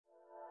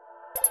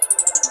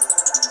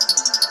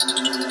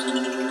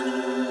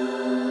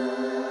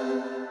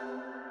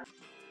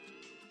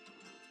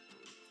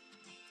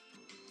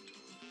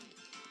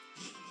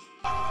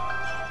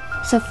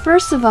So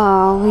first of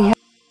all, we have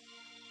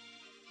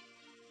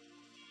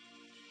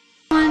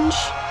lunch.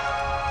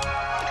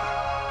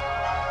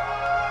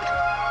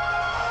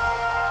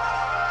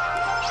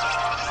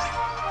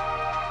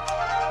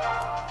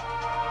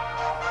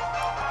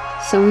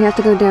 So we have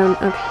to go down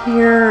up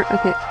here.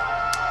 Okay.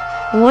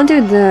 I want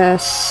to do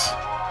this.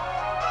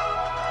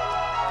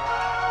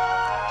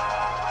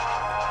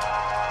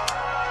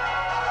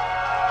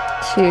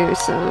 Too,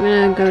 so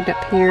I'm gonna go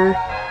up here.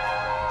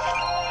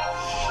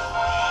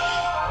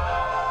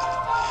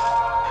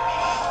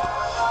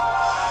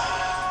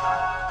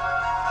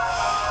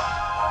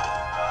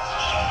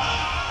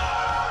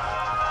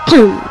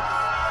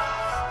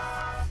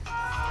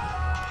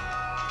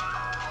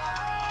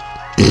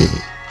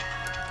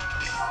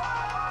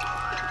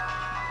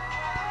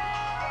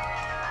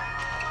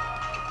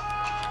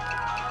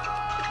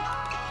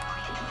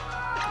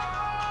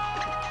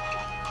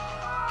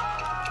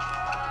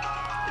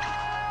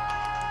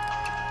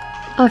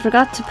 Oh, I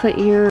forgot to put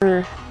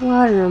your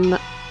water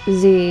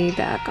Z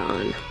back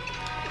on.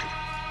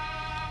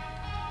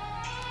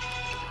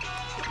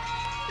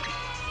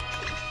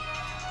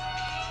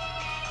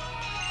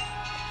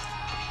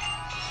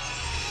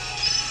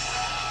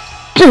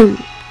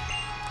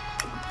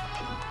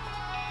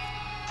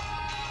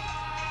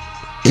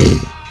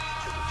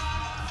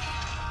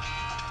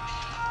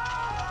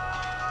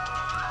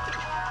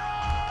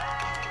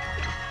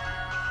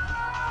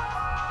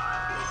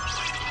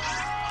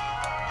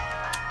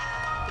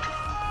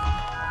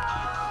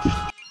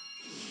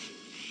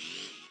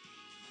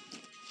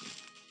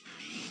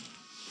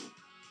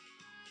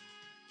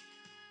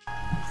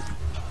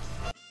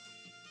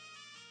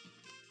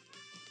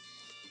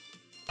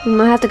 I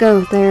might have to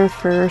go there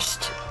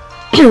first.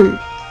 But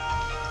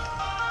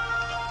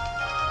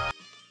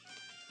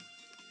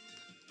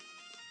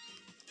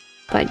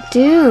I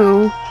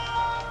do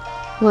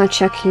want to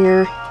check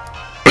here.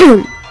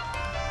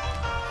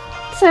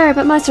 Sorry,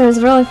 but my turn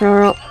is really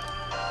feral.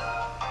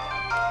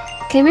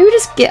 Okay, maybe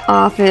just get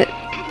off it.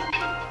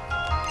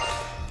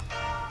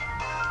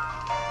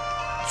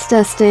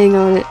 Instead of staying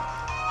on it.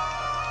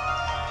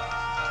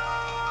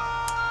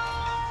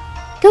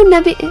 Go,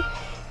 Nebby.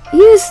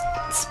 Use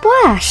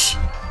Splash.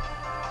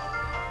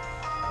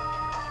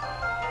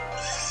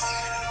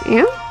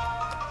 Yeah?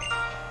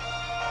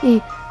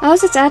 Hey, I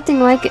was just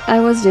acting like I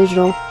was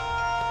digital.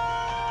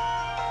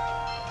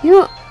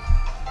 You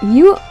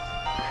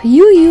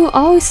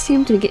always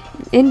seem to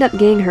end up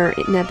getting hurt,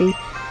 Nebby.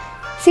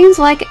 Seems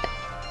like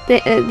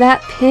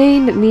that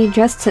pained me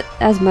just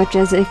as much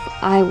as if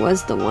I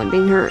was the one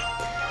being hurt.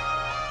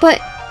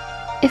 But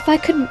if I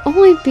could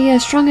only be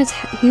as strong as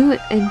you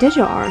and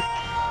Digital are,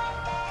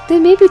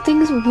 then maybe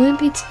things wouldn't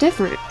be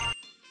different.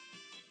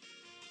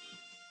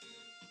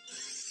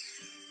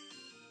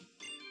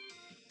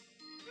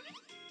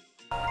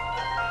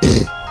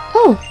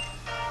 Oh!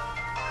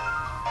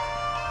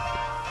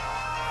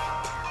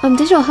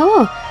 Digital,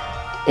 hello.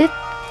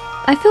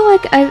 I feel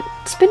like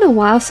it's been a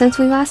while since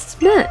we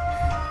last met.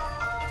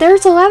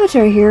 There's a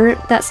laboratory here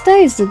that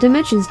studies the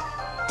dimensions.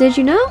 Did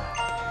you know?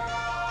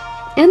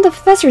 And the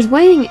professor's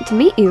waiting to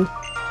meet you.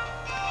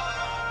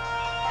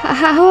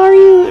 How are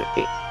you?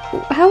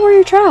 How were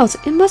your trials?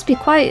 It must be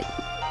quite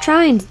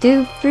trying to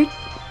do 3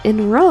 in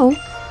a row.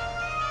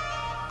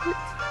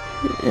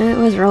 It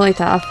was really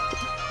tough.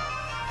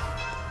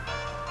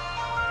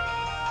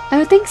 I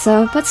would think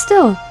so, but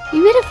still,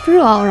 you made it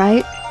through all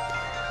right.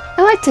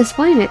 I like to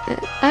explain it.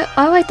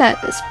 I like that.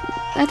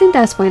 I think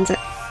that explains it.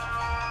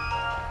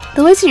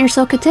 The reason you're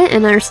so content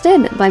and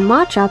understood by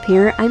Machop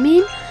here, I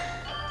mean.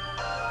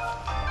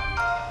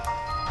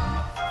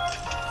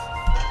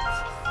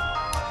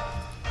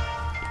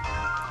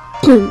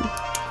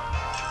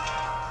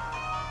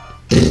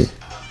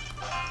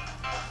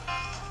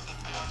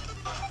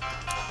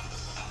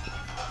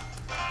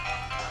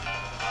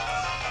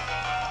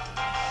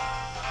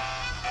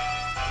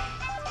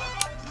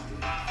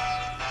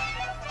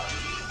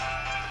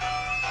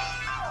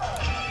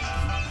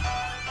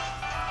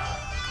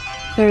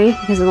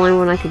 Because it's the only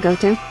one I could go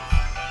to.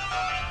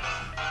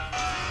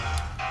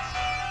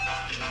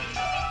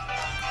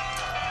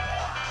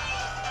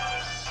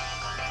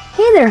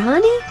 Hey there,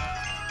 honey.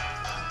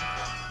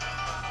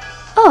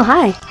 Oh,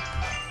 hi.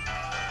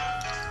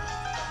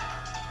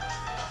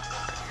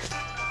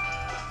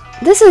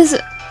 This is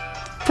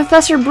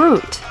Professor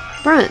Brunt.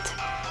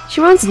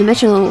 She runs the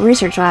Dimensional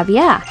Research Lab,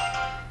 yeah.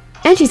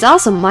 And she's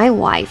also my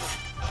wife.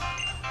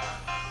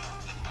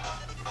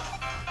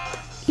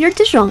 You're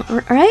digital,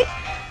 right?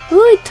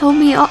 Lily told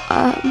me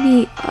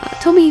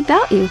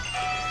about you.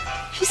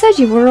 She said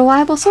you were a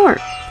reliable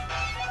sort.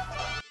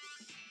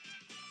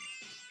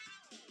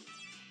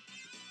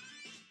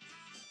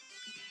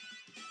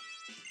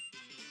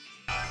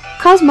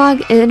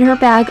 Cosmog in her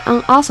bag,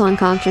 also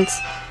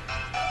unconscious.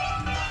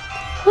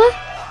 What?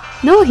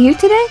 No Hugh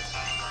today?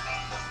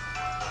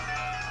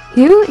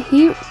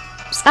 He's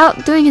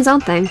out doing his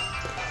own thing.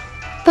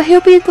 But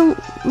he'll be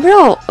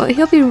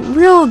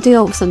real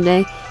deal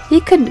someday. He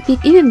could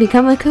even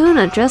become a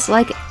kahuna just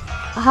like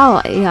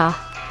how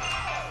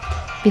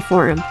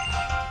before him.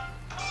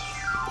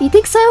 You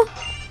think so?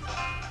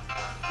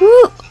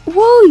 Whoa,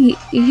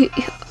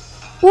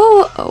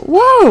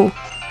 whoa!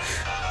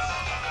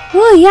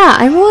 Well, yeah,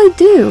 I really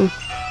do.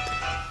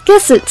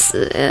 Guess it's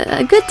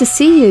good to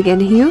see you again,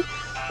 Hugh.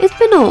 It's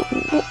been a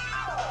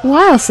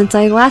while since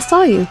I last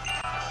saw you.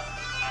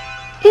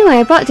 Anyway,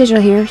 I brought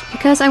Digital here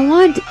because I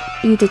wanted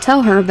you to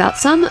tell her about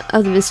some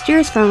of the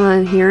mysterious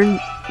phenomena here in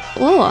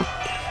Lola.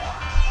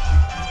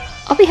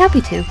 I'll be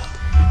happy to.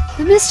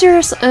 The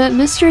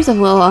mysteries of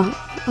Lola,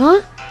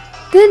 huh?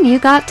 Then you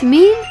got to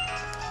mean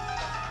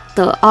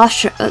the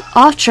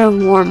Ultra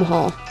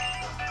wormhole.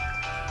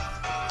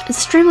 It's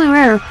extremely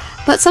rare,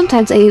 but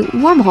sometimes a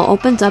wormhole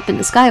opens up in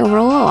the sky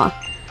over Lola.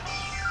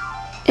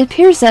 It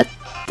appears that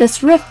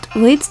this rift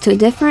leads to a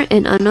different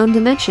and unknown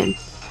dimension.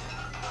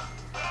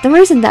 The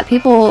reason that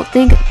people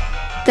think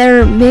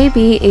there may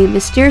be a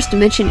mysterious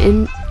dimension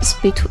in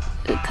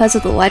because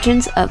of the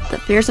legends of the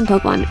fearsome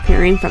Pokemon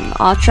appearing from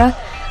the Ultra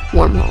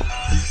wormhole.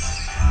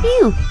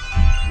 Ew.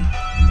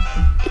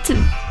 It's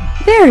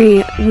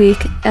very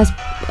weak as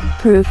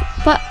proof,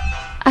 but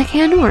I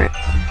can't ignore it.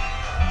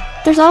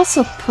 There's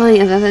also plenty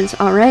of evidence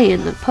already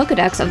in the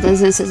Pokedex of the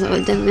existence of a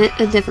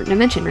different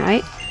dimension,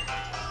 right?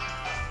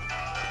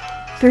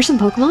 Fearsome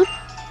Pokemon?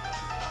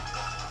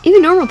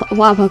 Even normal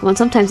wild Pokemon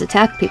sometimes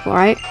attack people,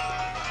 right?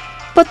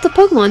 But the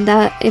Pokemon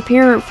that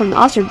appear from the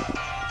Ultra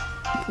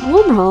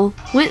wormhole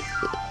went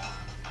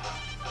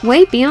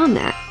way beyond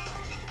that.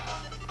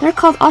 They're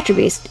called Ultra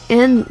Beasts,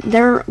 and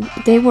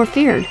they were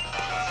feared.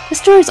 The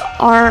stories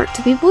are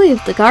to be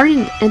believed. The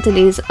guardian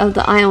entities of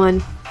the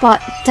island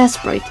fought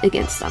desperate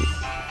against them.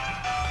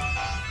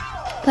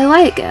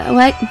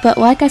 But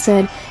like I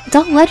said, it's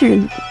all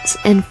legends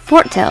and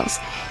foretales.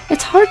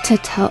 It's hard to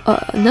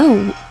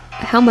know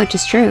how much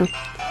is true.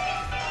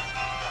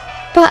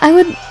 But I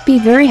would be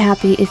very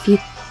happy if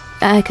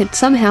I could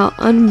somehow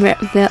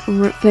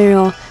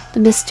unveil the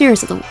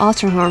mysteries of the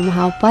Ultra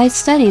wormhole by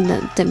studying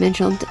the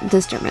dimensional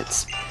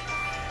disturbance.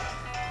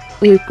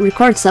 We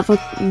record several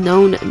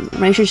known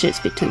relationships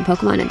between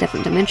Pokemon in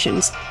different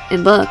dimensions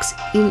in books.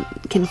 You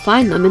can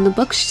find them in the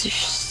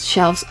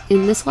bookshelves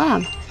in this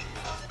lab.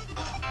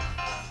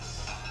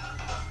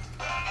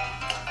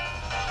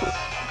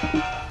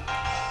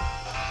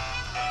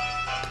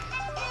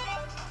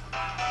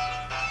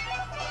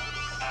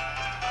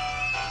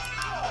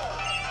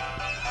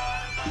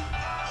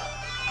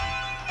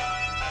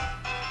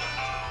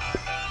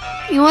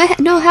 You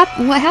know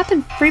what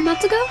happened 3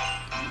 months ago?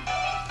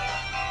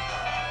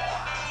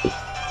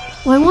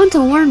 Well, I wanted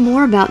to learn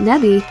more about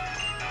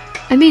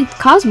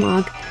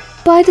Cosmog,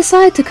 but I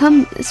decided to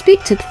come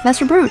speak to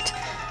Professor Brunt.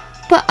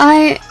 But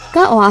I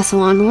got lost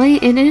along the way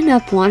and ended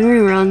up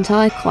wandering around until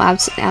I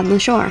collapsed on the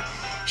shore.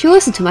 She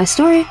listened to my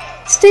story,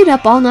 stayed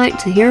up all night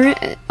to hear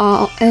it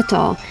all,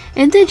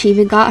 and then she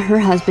even got her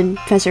husband,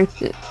 Professor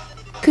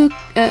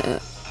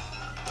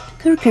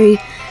Kukuri,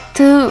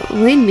 to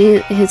lead me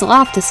his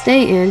loft to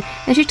stay in,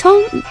 and she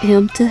told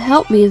him to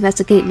help me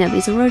investigate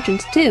Nebby's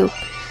origins too.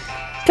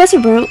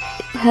 Professor Brunt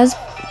has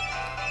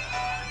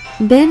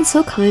been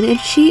so kind, and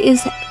she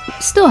is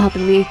still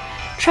helping me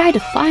try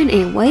to find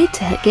a way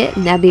to get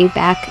Nebby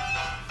back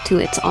to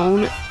its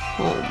own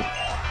home.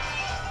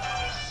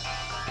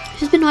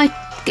 She's been like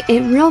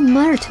a real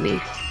mother to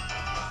me.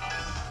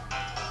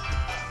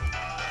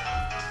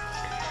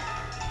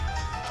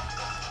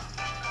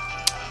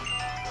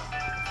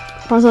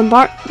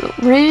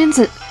 Rains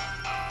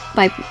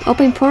by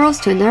opening portals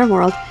to another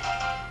world,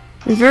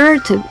 river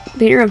to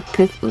beer of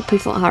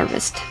peaceful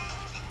harvest.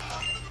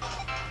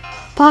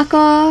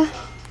 Paka,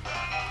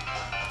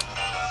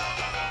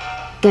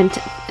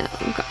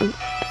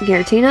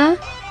 Giratina,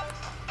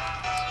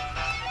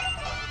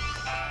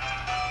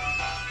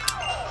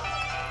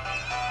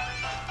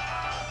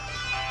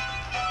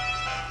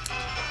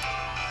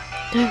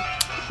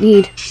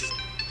 need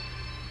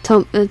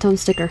tome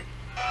sticker.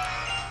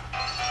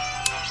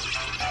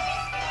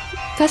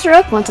 Professor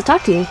Oak wants to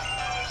talk to you.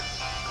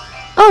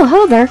 Oh,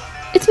 hello there.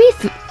 It's me,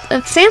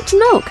 Samson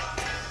Oak.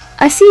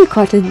 I see you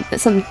collected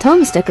some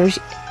tome stickers.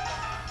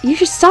 You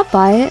should stop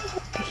by it.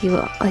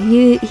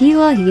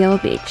 Gila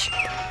Beach.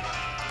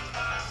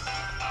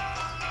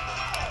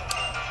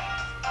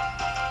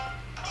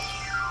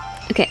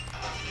 Okay.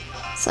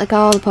 So I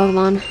got all the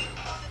Pokemon.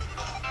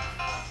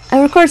 I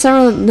record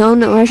several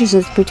known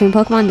relationships between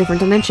Pokemon in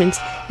different dimensions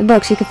in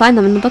books. You can find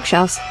them in the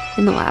bookshelves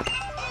in the lab.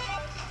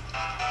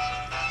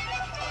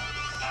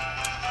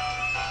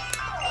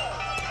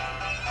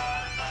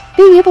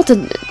 Being able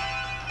to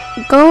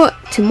go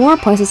to more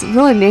places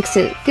really makes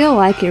it feel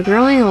like you're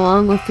growing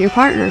along with your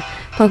partner,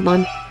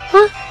 Pokemon.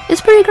 Huh?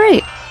 It's pretty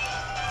great.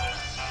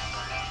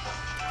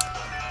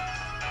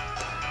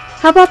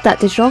 How about that,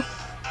 Digital?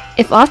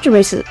 If Ultra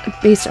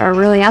Beasts are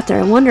really out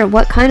there, I wonder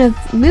what kind of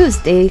moves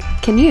they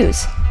can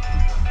use.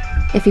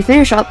 If you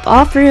finish up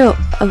all 3 of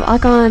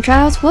Icon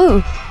trials,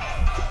 whoa!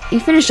 You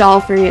finished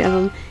all 3 of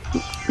them.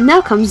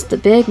 Now comes the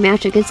big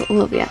match against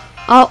Olivia.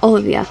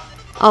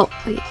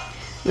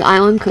 The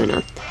Island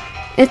Kuna.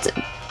 It's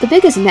the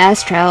biggest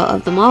mass trial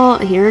of them all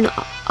here in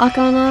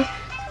Akana,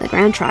 the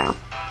Grand Trial.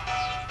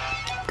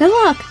 Good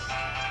luck!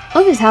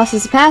 Olivia's house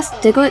is past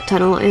Diglett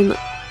Tunnel in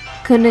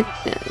Kuni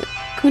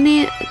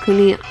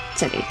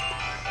City.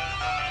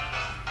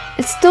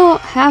 I still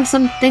have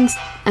some things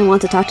I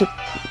want to talk to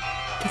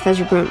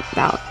Professor Broom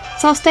about,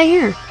 so I'll stay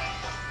here.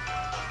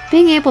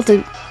 Being able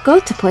to go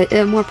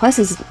to more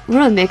places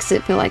really makes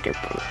it feel like you're...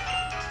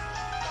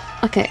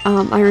 Okay, I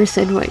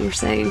understood what you're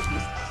saying.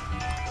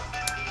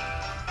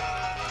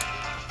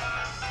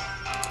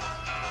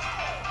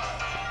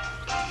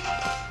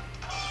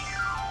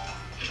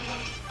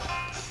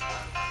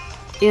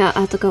 Yeah,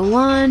 I have to go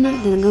one,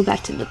 then go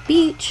back to the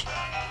beach.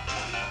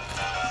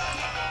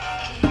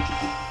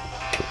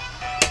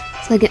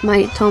 So I get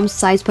my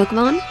Tom-sized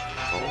Pokemon.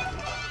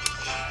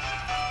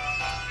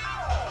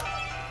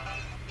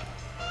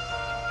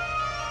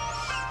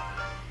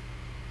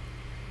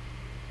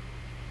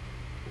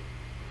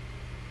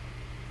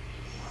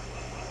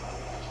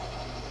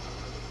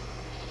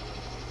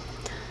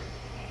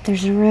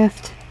 There's a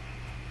rift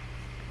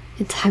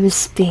in time and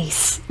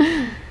space.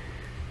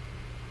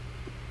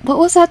 What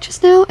was that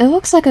just now? It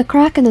looks like a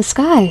crack in the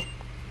sky.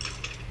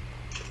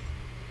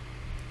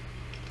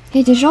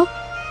 Hey, Digital.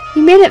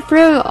 You made it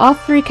through all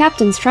 3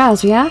 captains'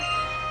 trials, yeah?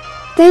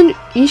 Then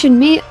you should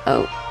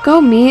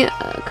go meet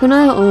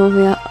Kuna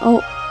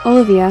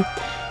Olivia.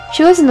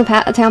 She lives in the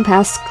town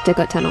past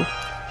Diglett Tunnel.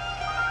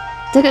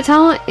 Diglett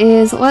Tunnel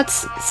is,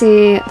 let's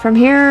see, from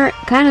here,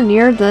 kind of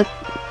near the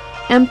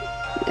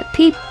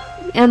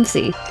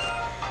MC.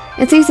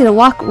 It's easy to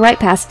walk right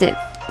past it,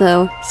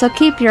 though, so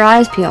keep your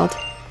eyes peeled.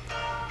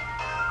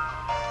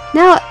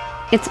 Now,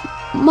 it's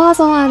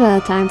muzzle at a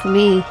time for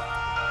me.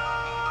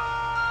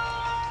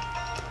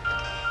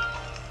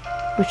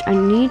 Which I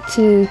need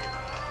to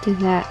do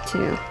that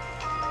too.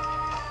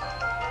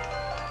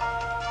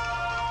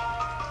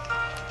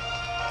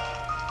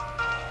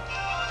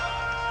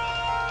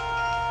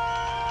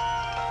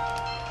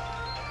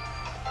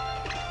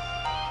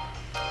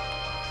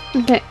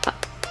 Okay,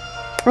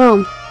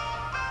 Rome.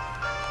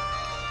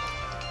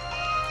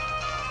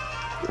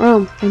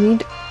 Rome, I need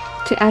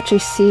to actually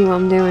see what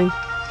I'm doing.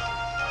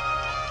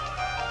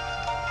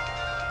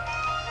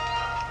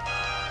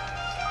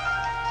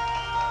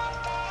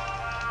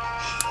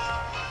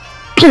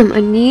 I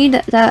need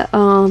that,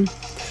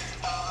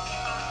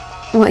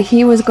 what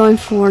he was going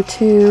for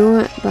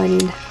too, but I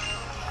need...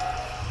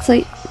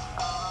 So,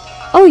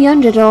 oh,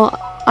 young Digital,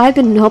 I've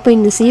been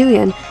hoping to see you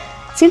again.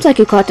 Seems like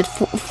you collected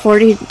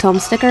 40 Tom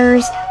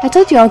stickers. I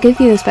told you I'll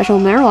give you a special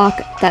Marowak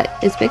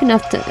that is big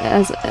enough to,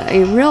 as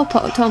a real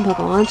Tom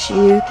Pokemon once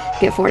you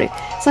get 40.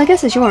 So I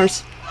guess it's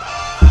yours.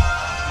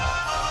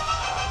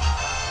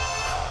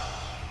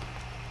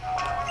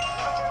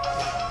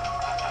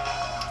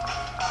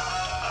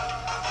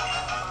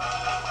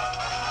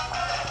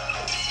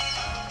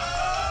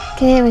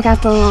 Okay, we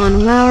got the long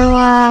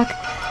Marowak,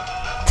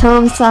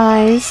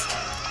 Tom-sized.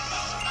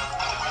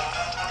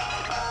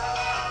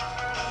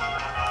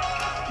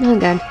 Not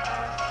good.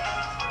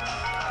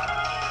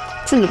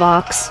 It's in the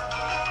box.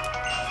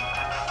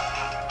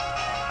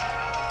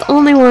 The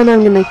only one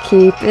I'm gonna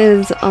keep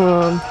is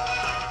the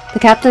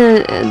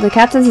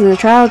captains and the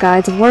trial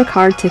guides work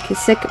hard to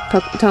stick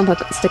Tom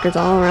stickers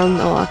all around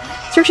Noah.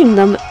 Searching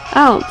them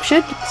out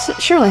should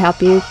surely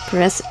help you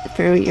progress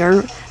through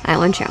your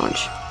island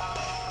challenge.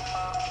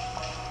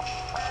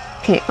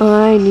 Okay,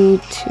 I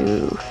need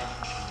to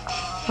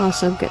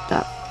also get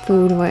that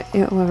food,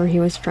 whatever he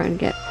was trying to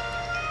get.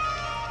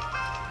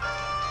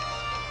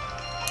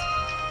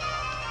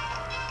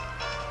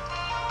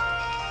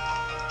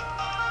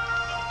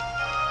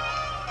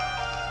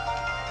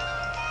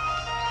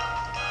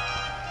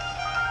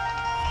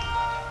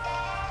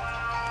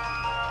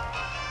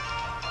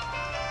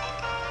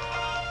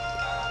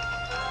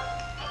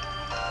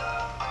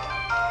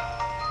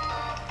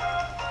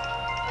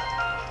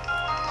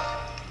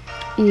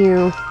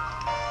 You.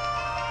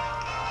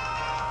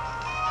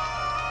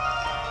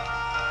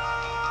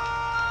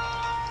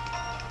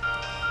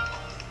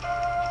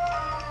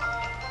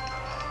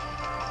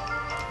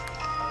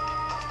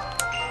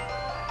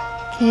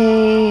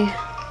 Okay,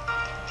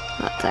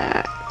 not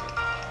that.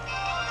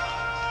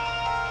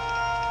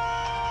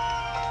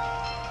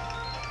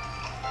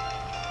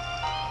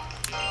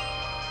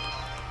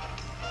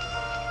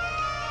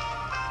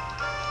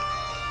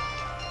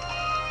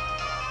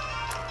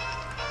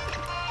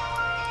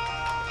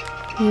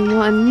 And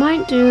what I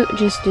might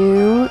just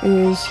do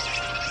is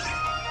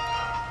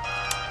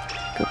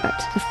go back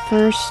to the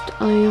first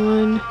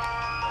island.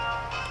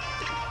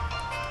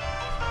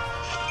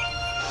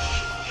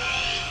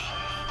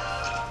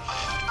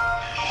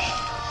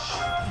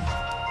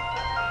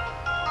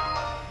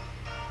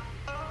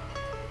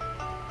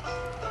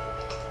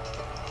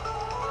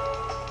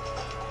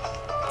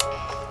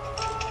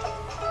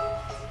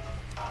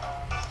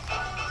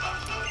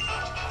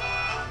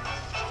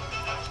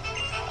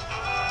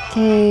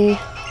 Okay.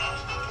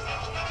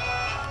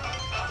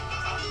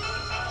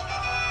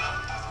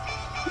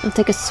 I'll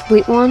take a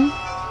sweet one.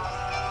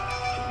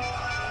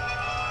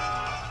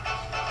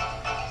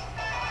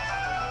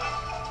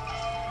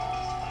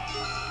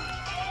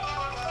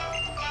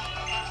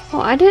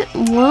 Oh, I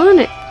didn't want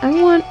it. I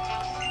want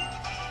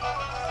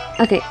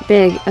Okay,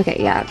 big. Okay,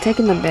 yeah,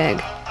 taking the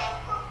big.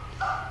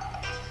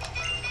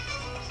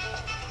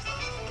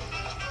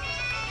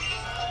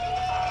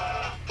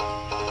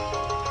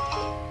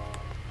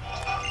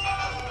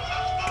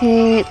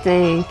 Okay,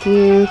 thank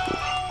you.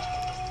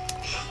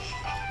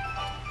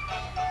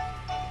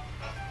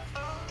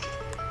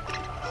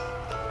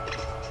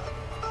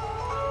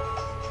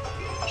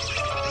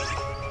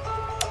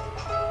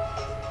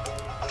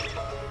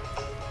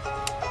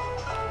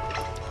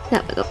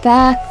 Now we go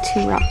back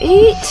to Route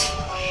 8.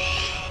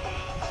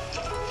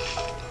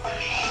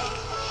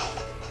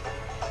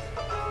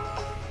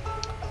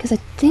 Because I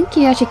think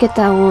you actually get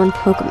that one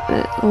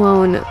Pokemon,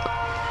 one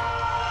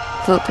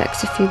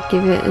Vulpix if you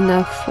give it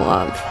enough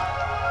love.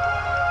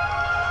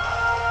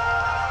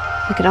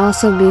 I could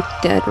also be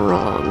dead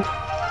wrong.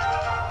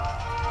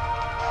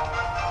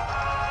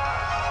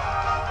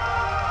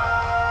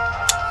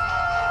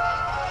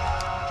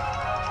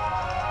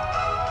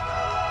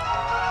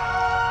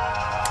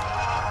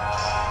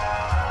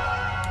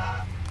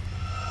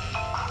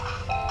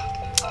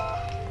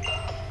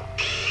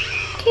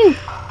 Cute.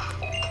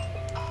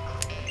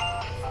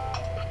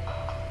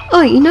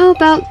 Oh, you know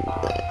about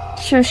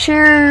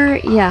share,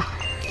 yeah.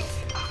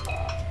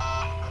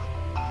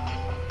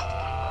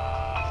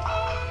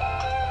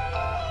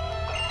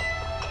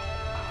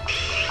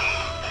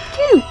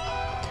 Cute.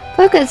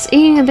 Focus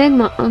eating a big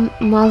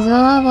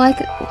Mozilla like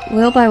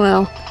whale by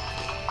whale.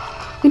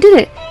 We did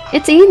it.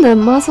 It's eating the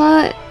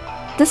Mozilla.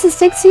 This is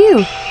thanks to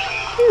you.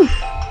 Phew.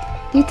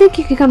 You think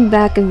you could come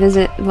back and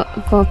visit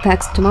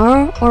Vulpix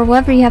tomorrow or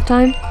whenever you have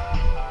time?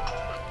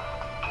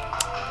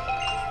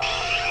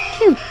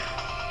 Phew.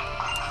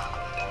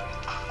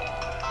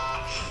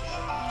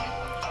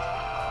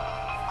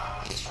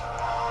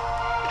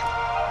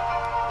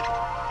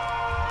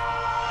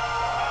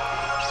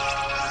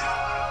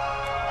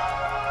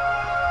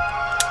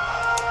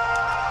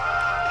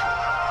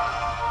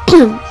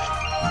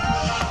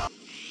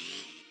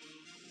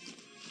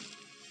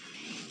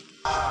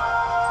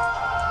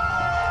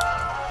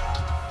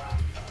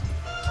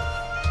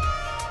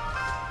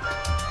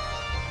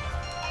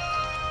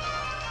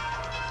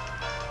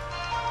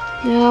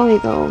 Now we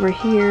go over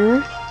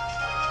here.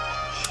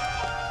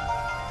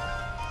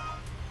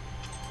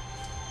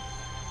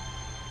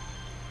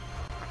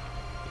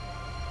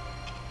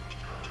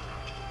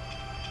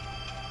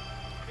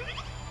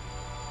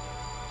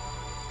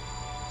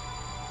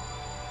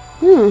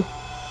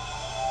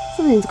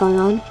 Something's going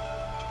on.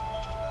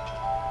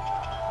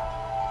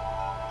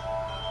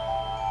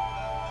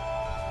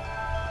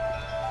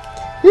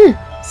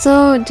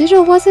 So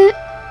digital was it?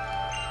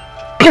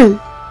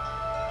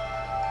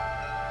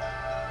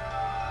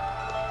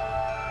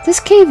 This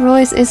cave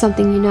really is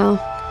something, you know.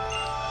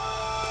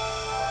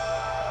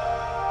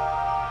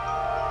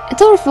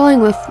 It's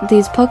overflowing with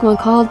these Pokemon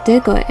called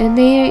Diglett, and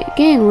they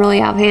getting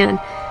really out of hand.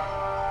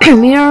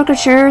 Meteor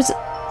shares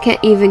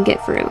can't even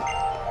get through.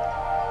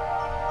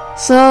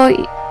 So,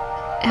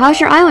 how's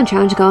your island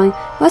challenge going?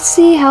 Let's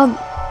see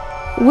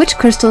which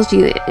crystals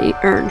you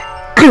earn.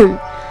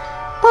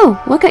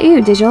 Oh, look at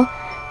you, Digital.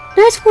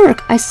 Nice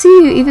work. I see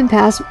you even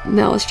passed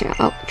Mel's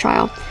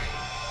trial.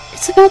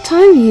 It's about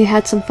time you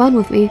had some fun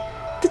with me.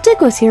 The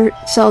Diglett's here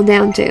settled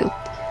down too.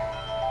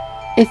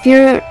 If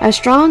you're as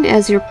strong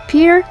as your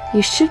peer,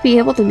 you should be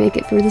able to make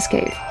it through this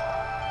cave.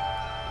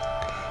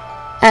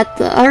 At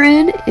the other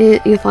end,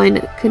 you'll find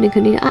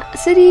Kunikuni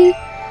City.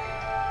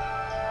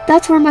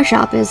 That's where my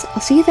shop is.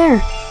 I'll see you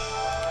there.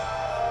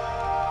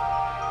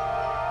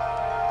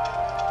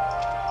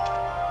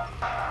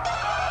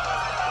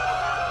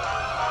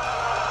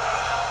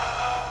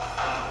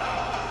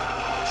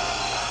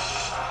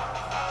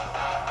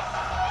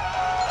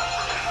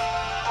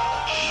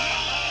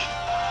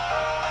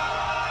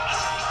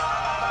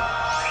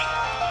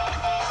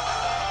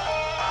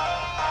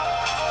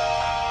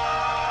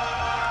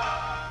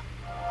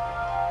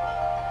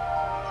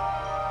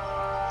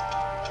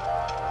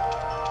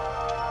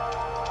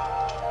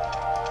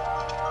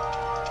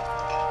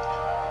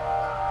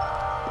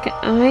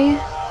 Okay,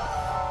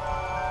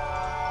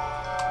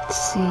 let's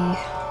see.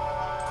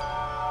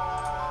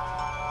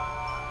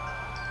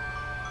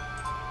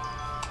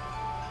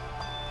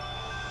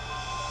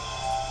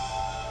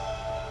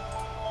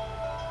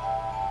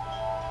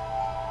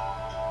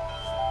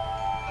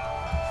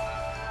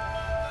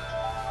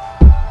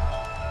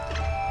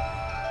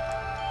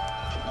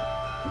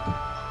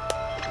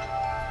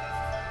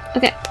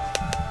 Okay.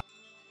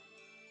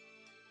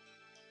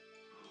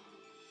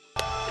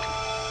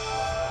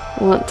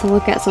 I want to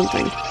look at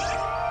something.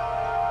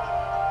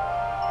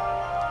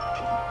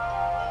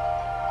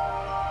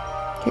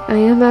 Okay, I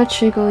am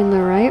actually going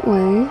the right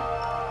way.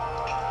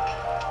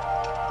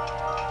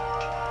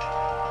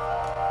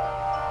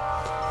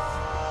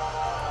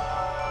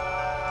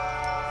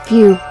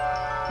 Phew.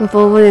 With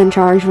Olin in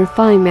charge, we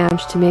finally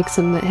managed to make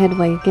some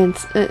headway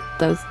against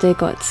those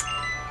Digletts.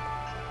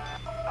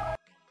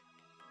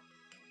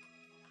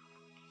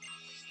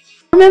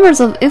 Members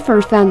of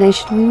IFER's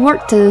Foundation, we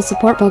work to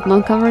support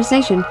Pokemon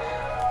conservation.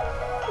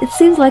 It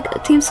seems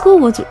like Team School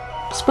was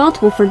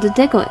responsible for the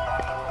Diglett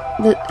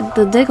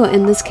the Diglett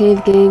in this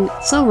cave getting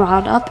so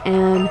riled up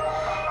and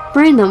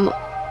bring them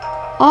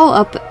all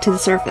up to the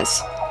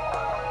surface.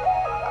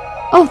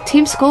 Oh,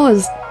 Team Skull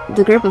is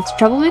the group of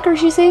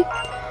troublemakers, you see?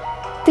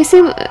 They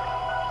seem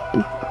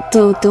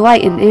to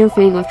delight in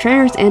interfering with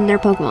trainers and their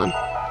Pokemon.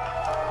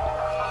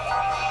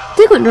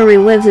 Diglett normally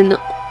lives in an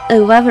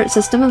elaborate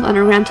system of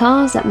underground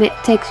tunnels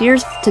that takes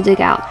years to dig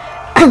out.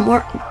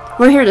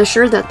 we're here to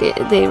assure that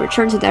they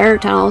return to their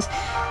tunnels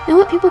and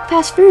let people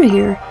pass through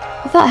here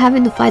without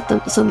having to fight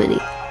them so many.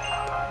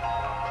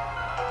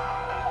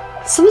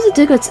 Some of the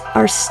Digletts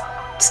are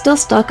still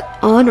stuck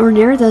on or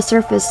near the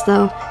surface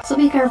though, so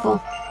be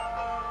careful.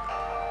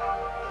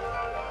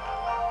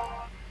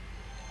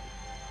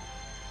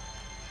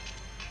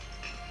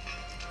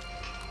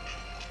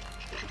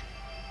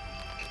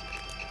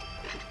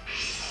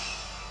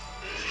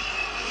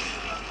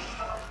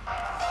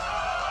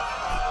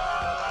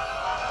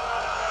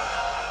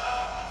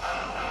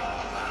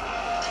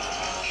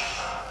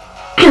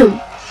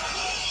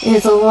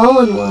 It's a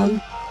lone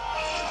one.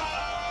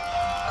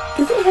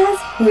 Because it has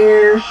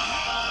hair.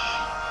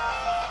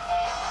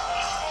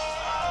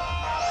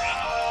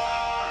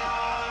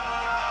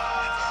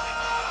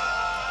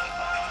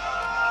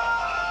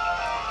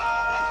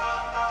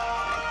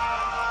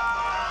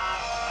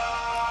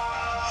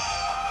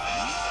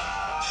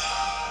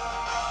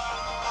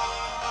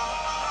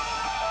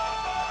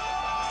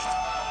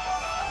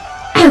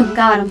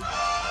 Got him.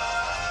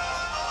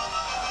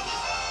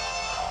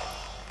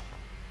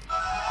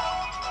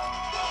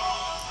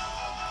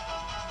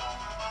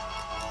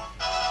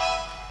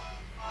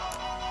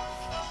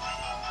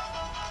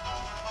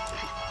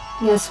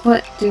 Yes,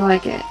 what do I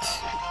get?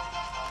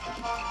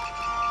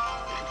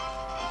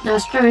 Not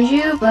as strong as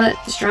you, but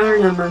the stronger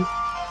number.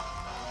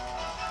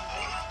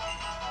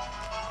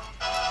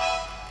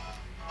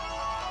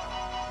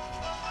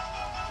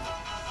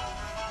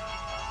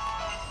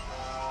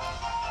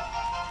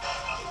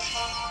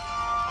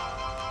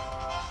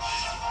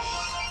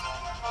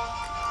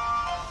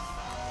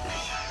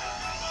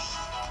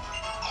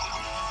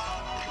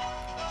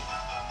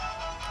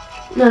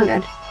 No,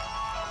 good.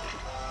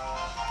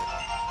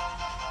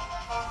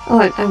 Oh,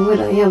 I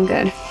am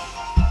good.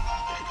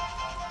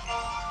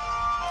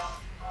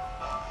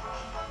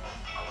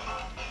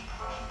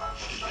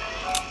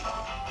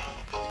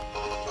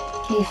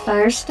 Okay,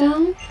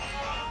 Firestone.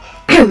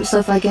 So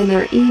if I get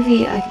another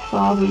Eevee, I can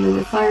follow them in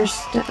the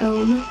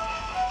Firestone.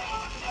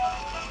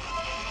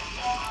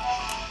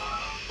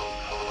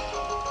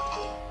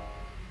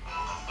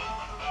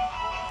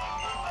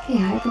 Okay,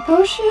 Hyper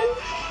Potion.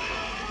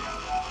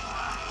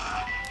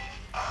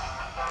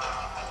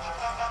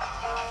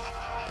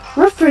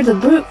 Work for the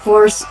brute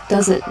force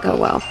doesn't go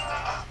well.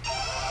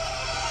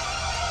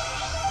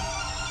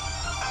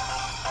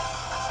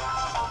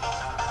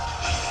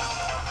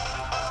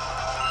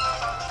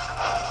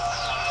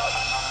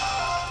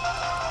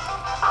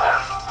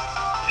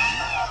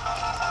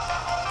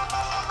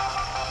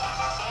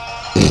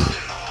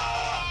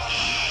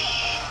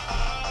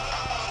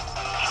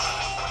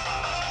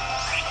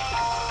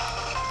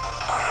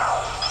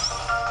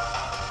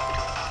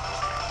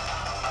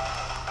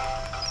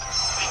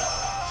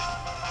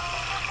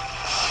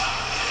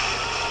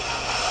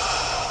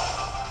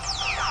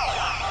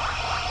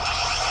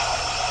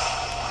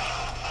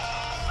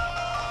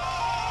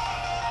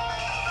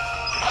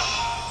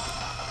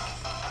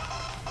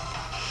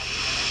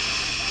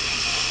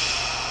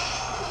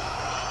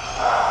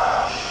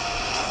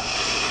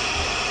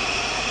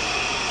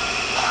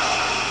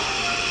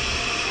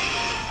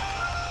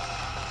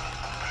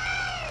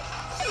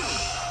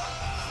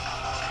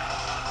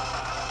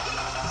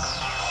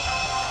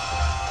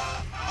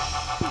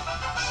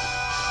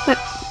 But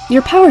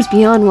your power's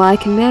beyond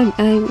what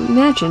I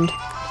imagined.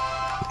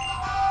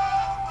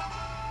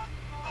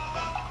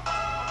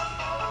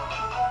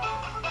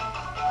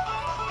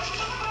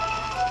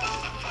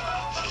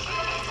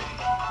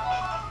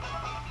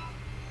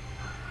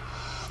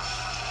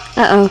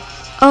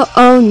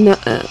 Oh no,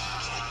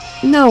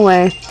 no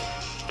way.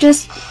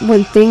 Just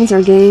when things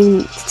are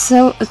getting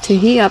so to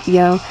heat up,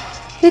 yo.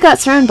 We got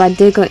surrounded by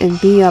Diglett and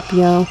B up,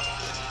 yo.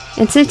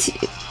 And since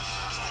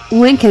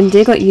when can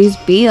Diglett use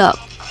B up?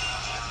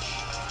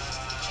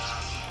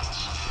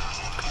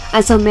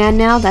 I'm so mad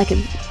now that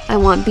I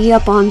want B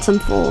up on some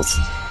fools.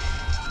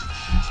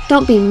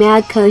 Don't be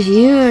mad cause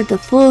you're the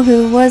fool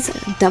who was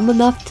dumb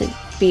enough to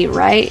be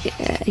right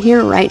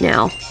here right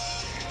now.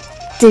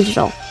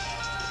 Digital.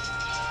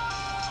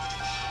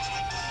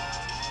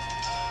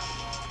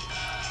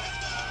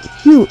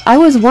 I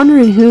was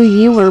wondering who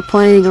you were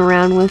playing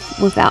around with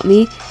without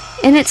me,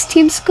 and it's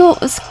Team Skull.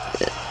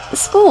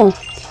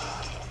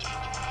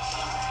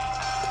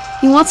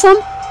 You want some?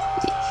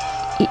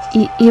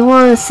 You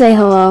want to say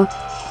hello?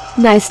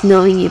 Nice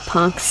knowing you,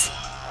 punks.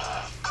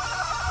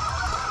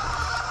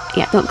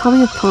 Yeah, don't call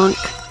me a punk.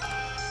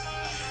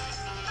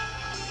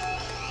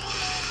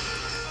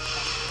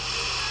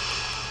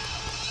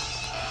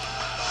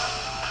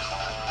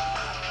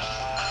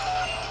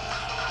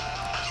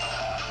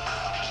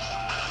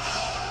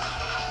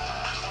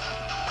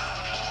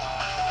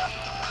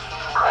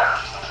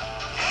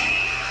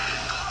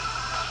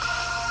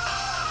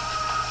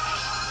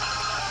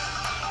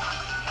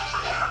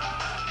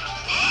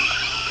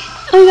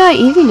 Oh, you got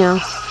Eevee now.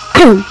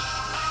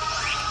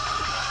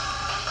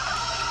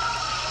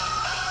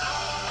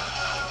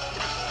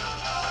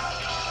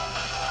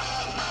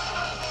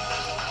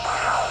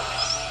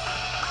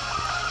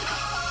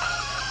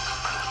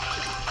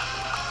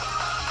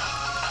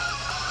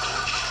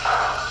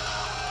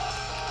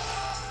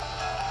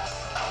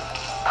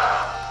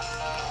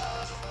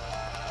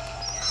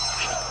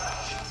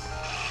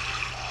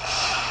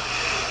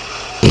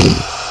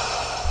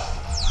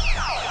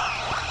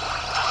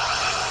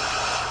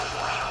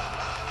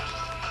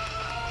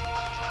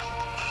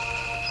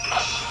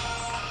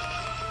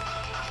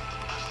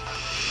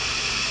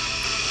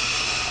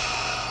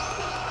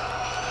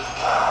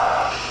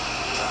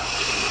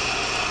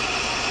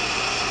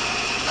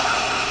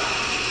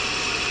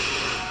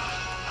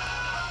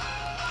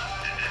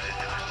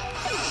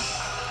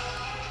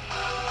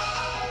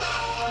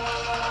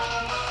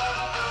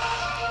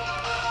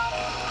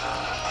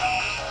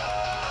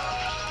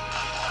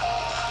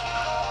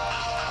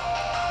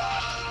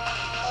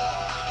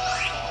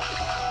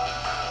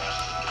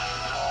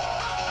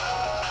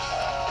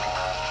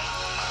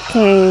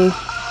 Okay.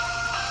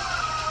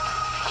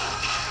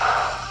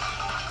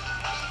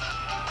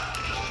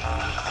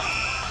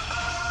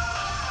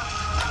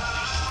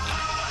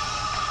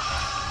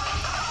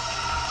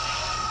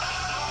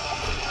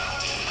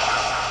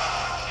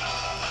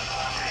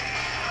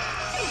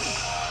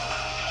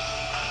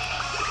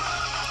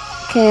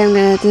 Okay, I'm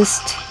gonna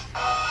just...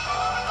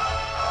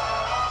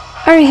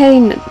 Are you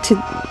heading to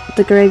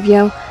the grave,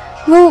 yo?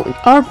 Will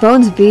our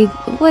bones be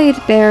laid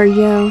bare,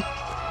 yo?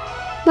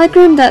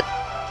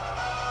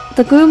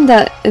 The gloom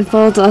that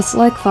enfolds us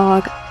like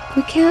fog,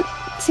 we can't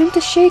seem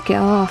to shake it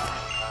off.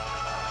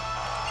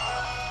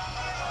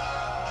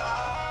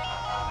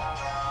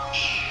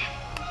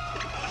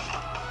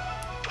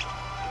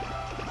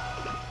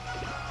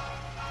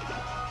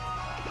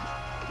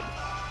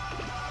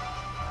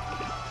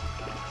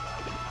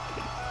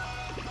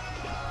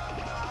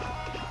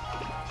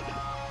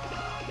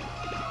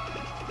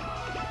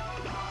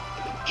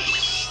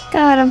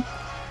 Got him.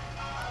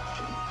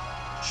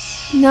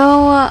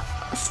 No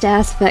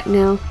status effect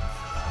now.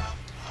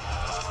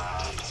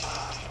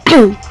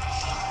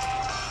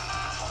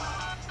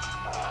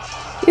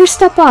 You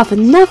step off.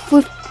 Enough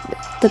with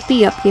the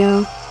beat up,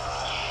 yo.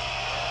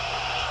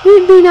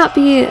 We may not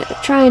be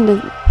trying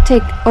to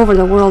take over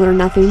the world or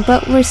nothing,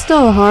 but we're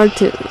still hard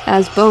to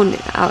as bone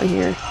out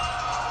here.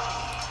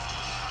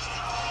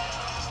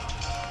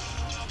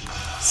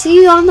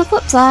 See you on the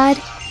flip side.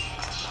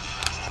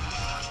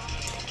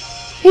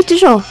 Hey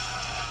Digital,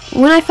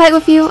 when I fight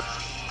with you,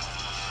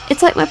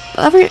 it's like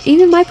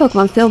even my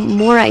Pokemon feel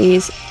more at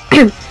ease.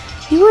 You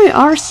really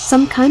are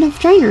some kind of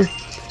trainer.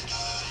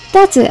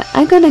 That's it,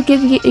 I'm gonna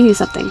give you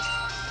something.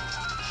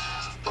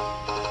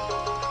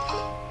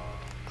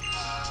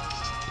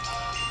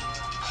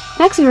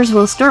 Maximers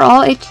will store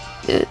all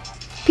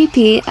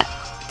PP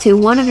to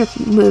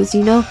 100 moves,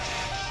 you know.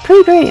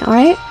 Pretty great,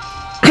 alright?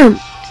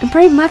 And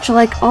pretty much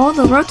like all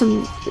the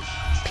Rotom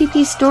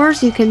PP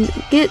stores you can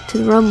get to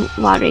the Roam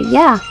Lottery,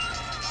 yeah.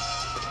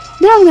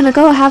 Now I'm gonna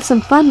go have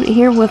some fun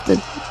here with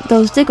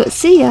those Diglets.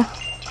 See ya!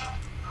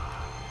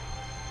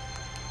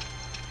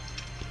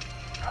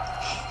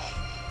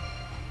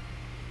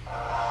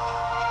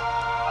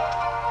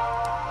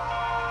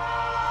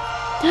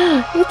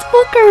 It's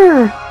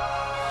Booker!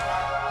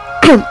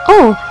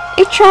 Oh,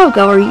 a trial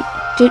goer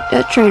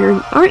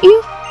trainer, aren't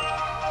you?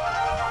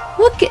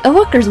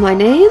 Wooker's my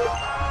name.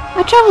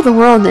 I travel the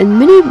world and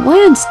many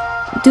lands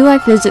do I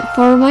visit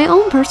for my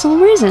own personal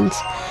reasons.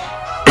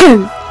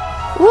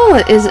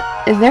 Alola is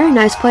a very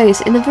nice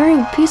place and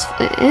very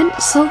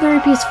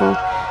peaceful.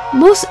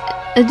 Most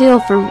ideal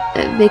for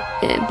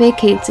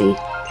vacancy.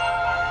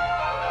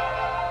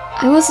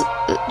 I was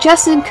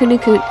just in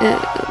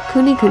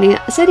Kunikuni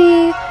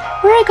City,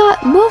 where I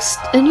got most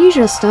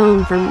unusual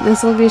stone from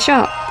this lovely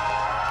shop.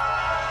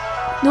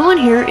 No one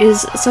here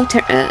is so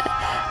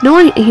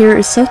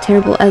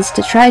terrible as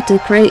to try to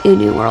create a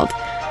new world,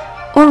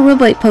 or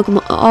relate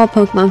all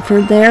Pokemon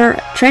for their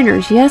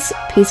trainers. Yes,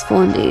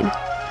 peaceful indeed.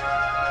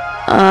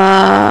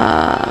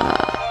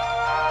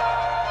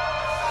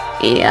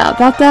 Yeah,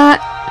 about that.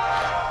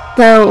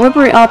 The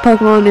liberate all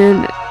Pokemon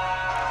and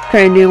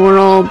create a new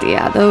world.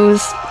 Yeah,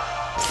 those.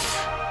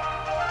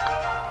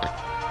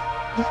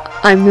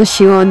 I miss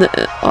you on the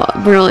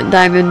Brilliant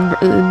Diamond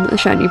and the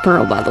Shiny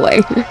Pearl, by the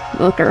way.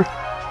 Looker.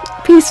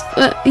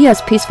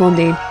 Yes, peaceful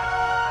indeed.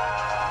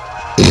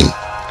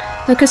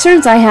 The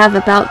concerns I have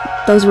about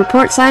those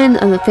reports citing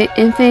of the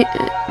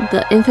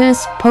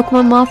infamous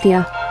Pokemon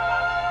Mafia.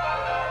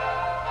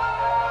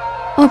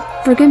 Oh,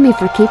 forgive me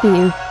for keeping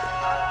you.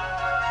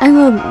 I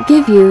will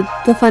give you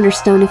the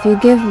Thunderstone if you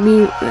give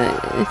me,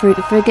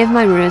 forgive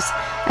my ruse.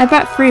 I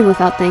brought free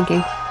without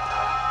thinking.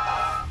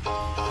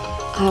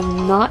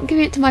 I'm not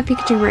giving it to my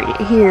Pikachu right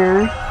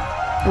here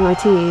on my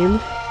team.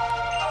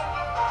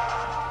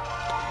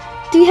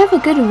 Do you have a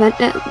good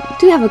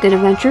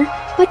adventure?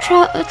 My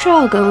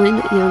trial going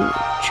young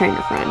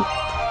trainer friend.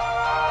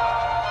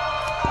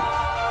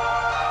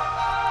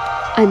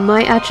 I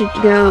might actually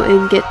go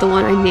and get the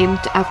one I named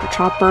after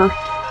Chopper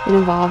and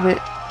evolve it.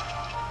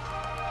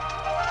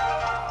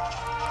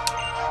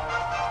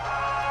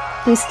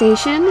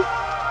 PlayStation.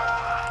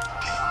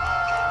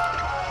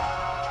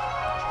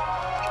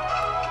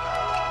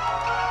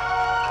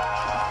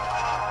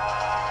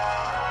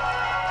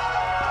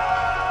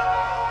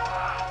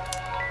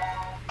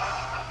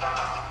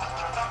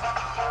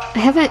 I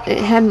haven't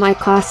had my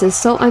classes,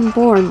 so I'm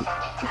bored.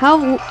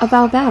 How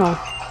about battle?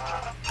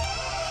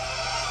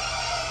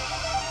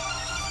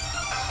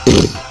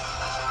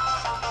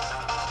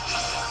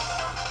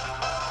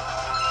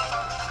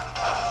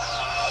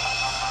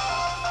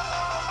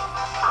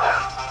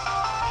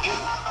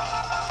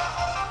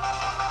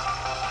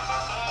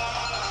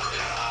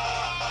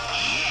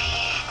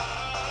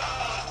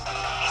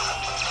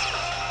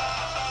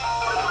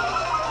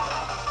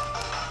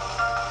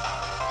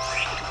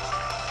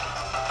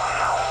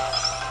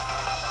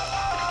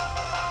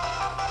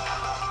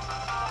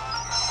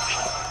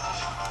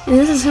 And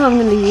this is who I'm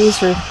going to use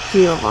for a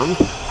few of them.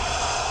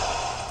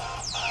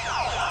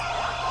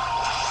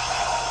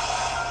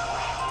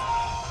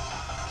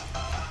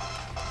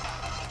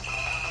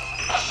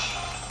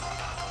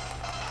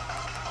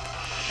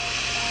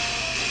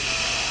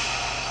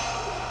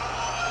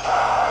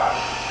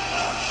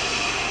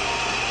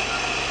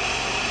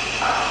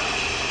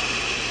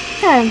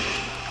 Okay.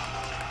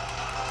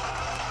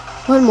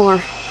 One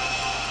more.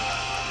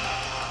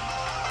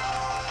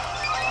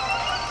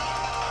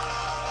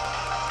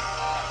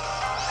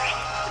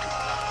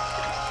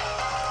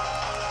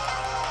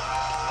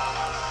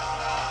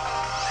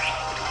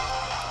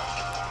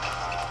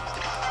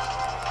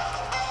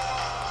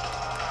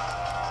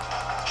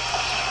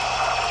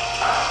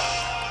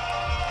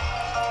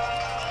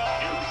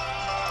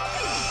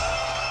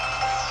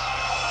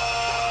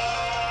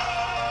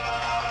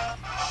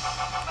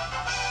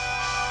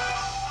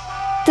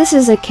 This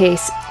is a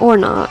case, or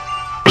not.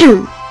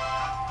 So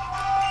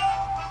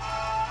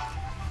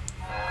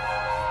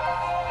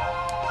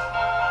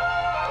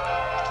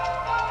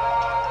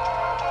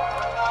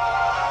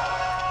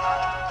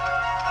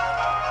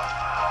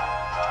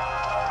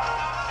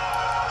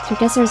I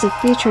guess there's a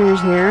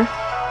features here.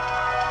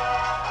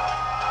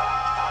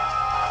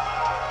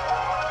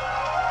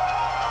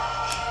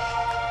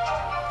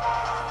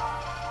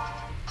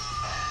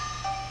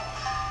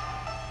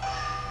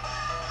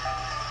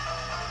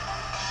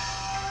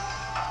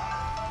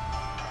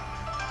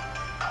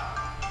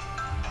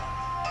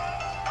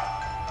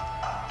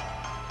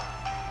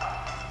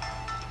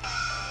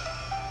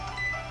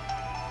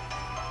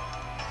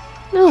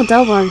 No,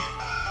 double.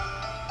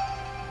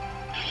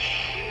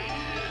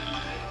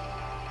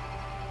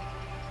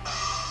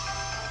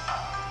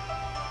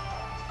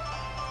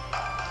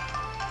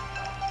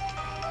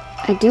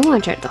 I do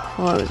want to check the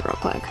clothes real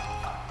quick.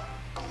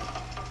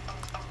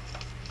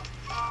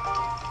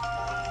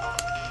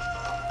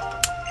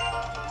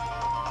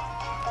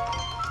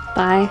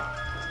 Bye.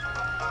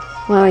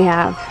 What do we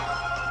have?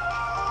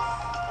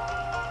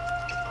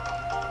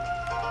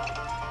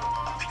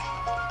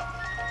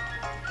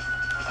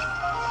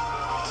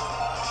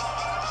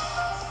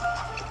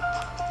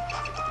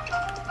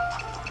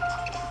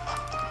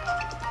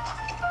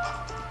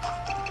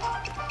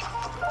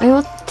 I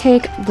will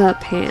take the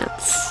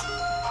pants.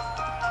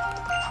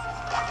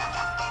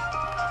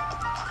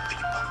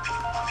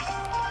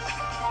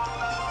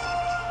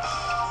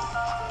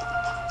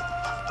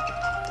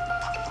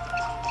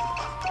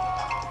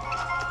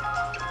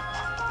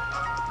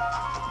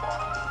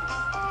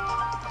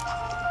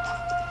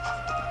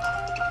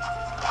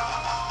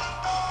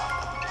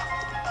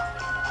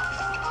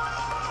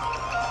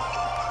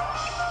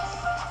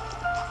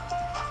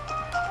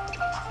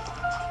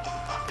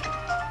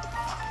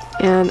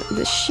 And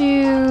the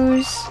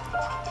shoes.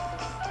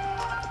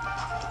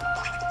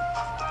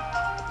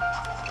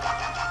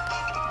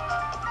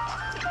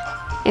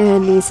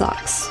 And these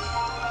socks.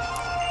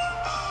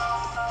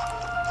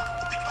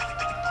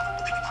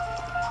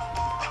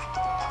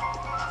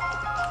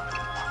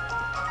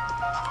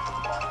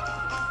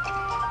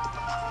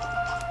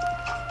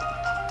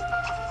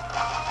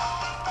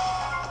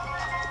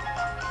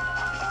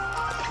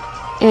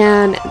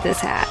 And this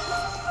hat.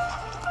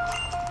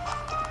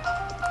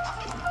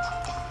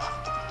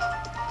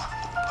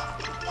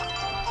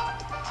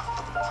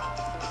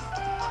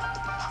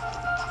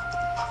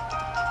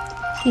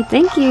 Okay,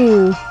 thank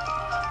you.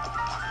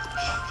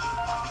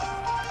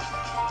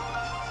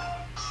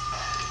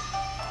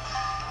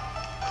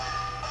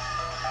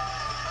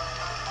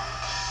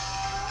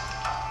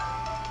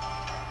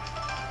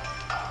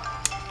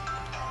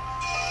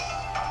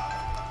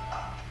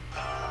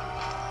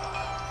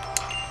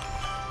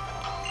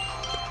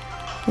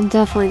 And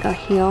definitely go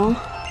heal.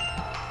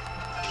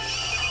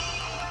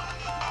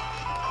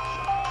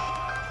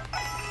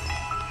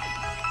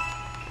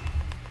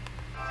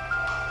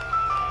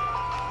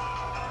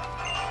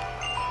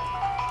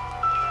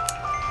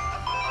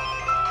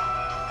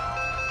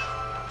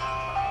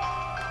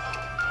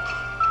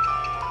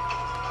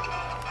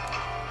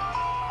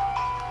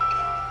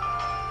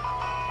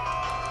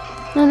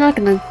 I'm not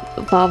gonna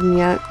evolve them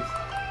yet.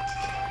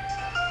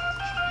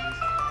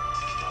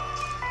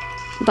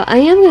 But I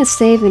am gonna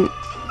save and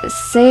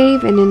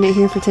end it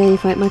here for today.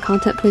 If you like my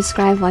content, please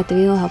subscribe, like the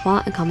video, help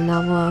out, and comment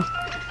down below.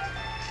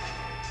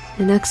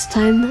 And next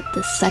time,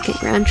 the second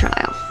grand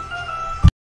trial.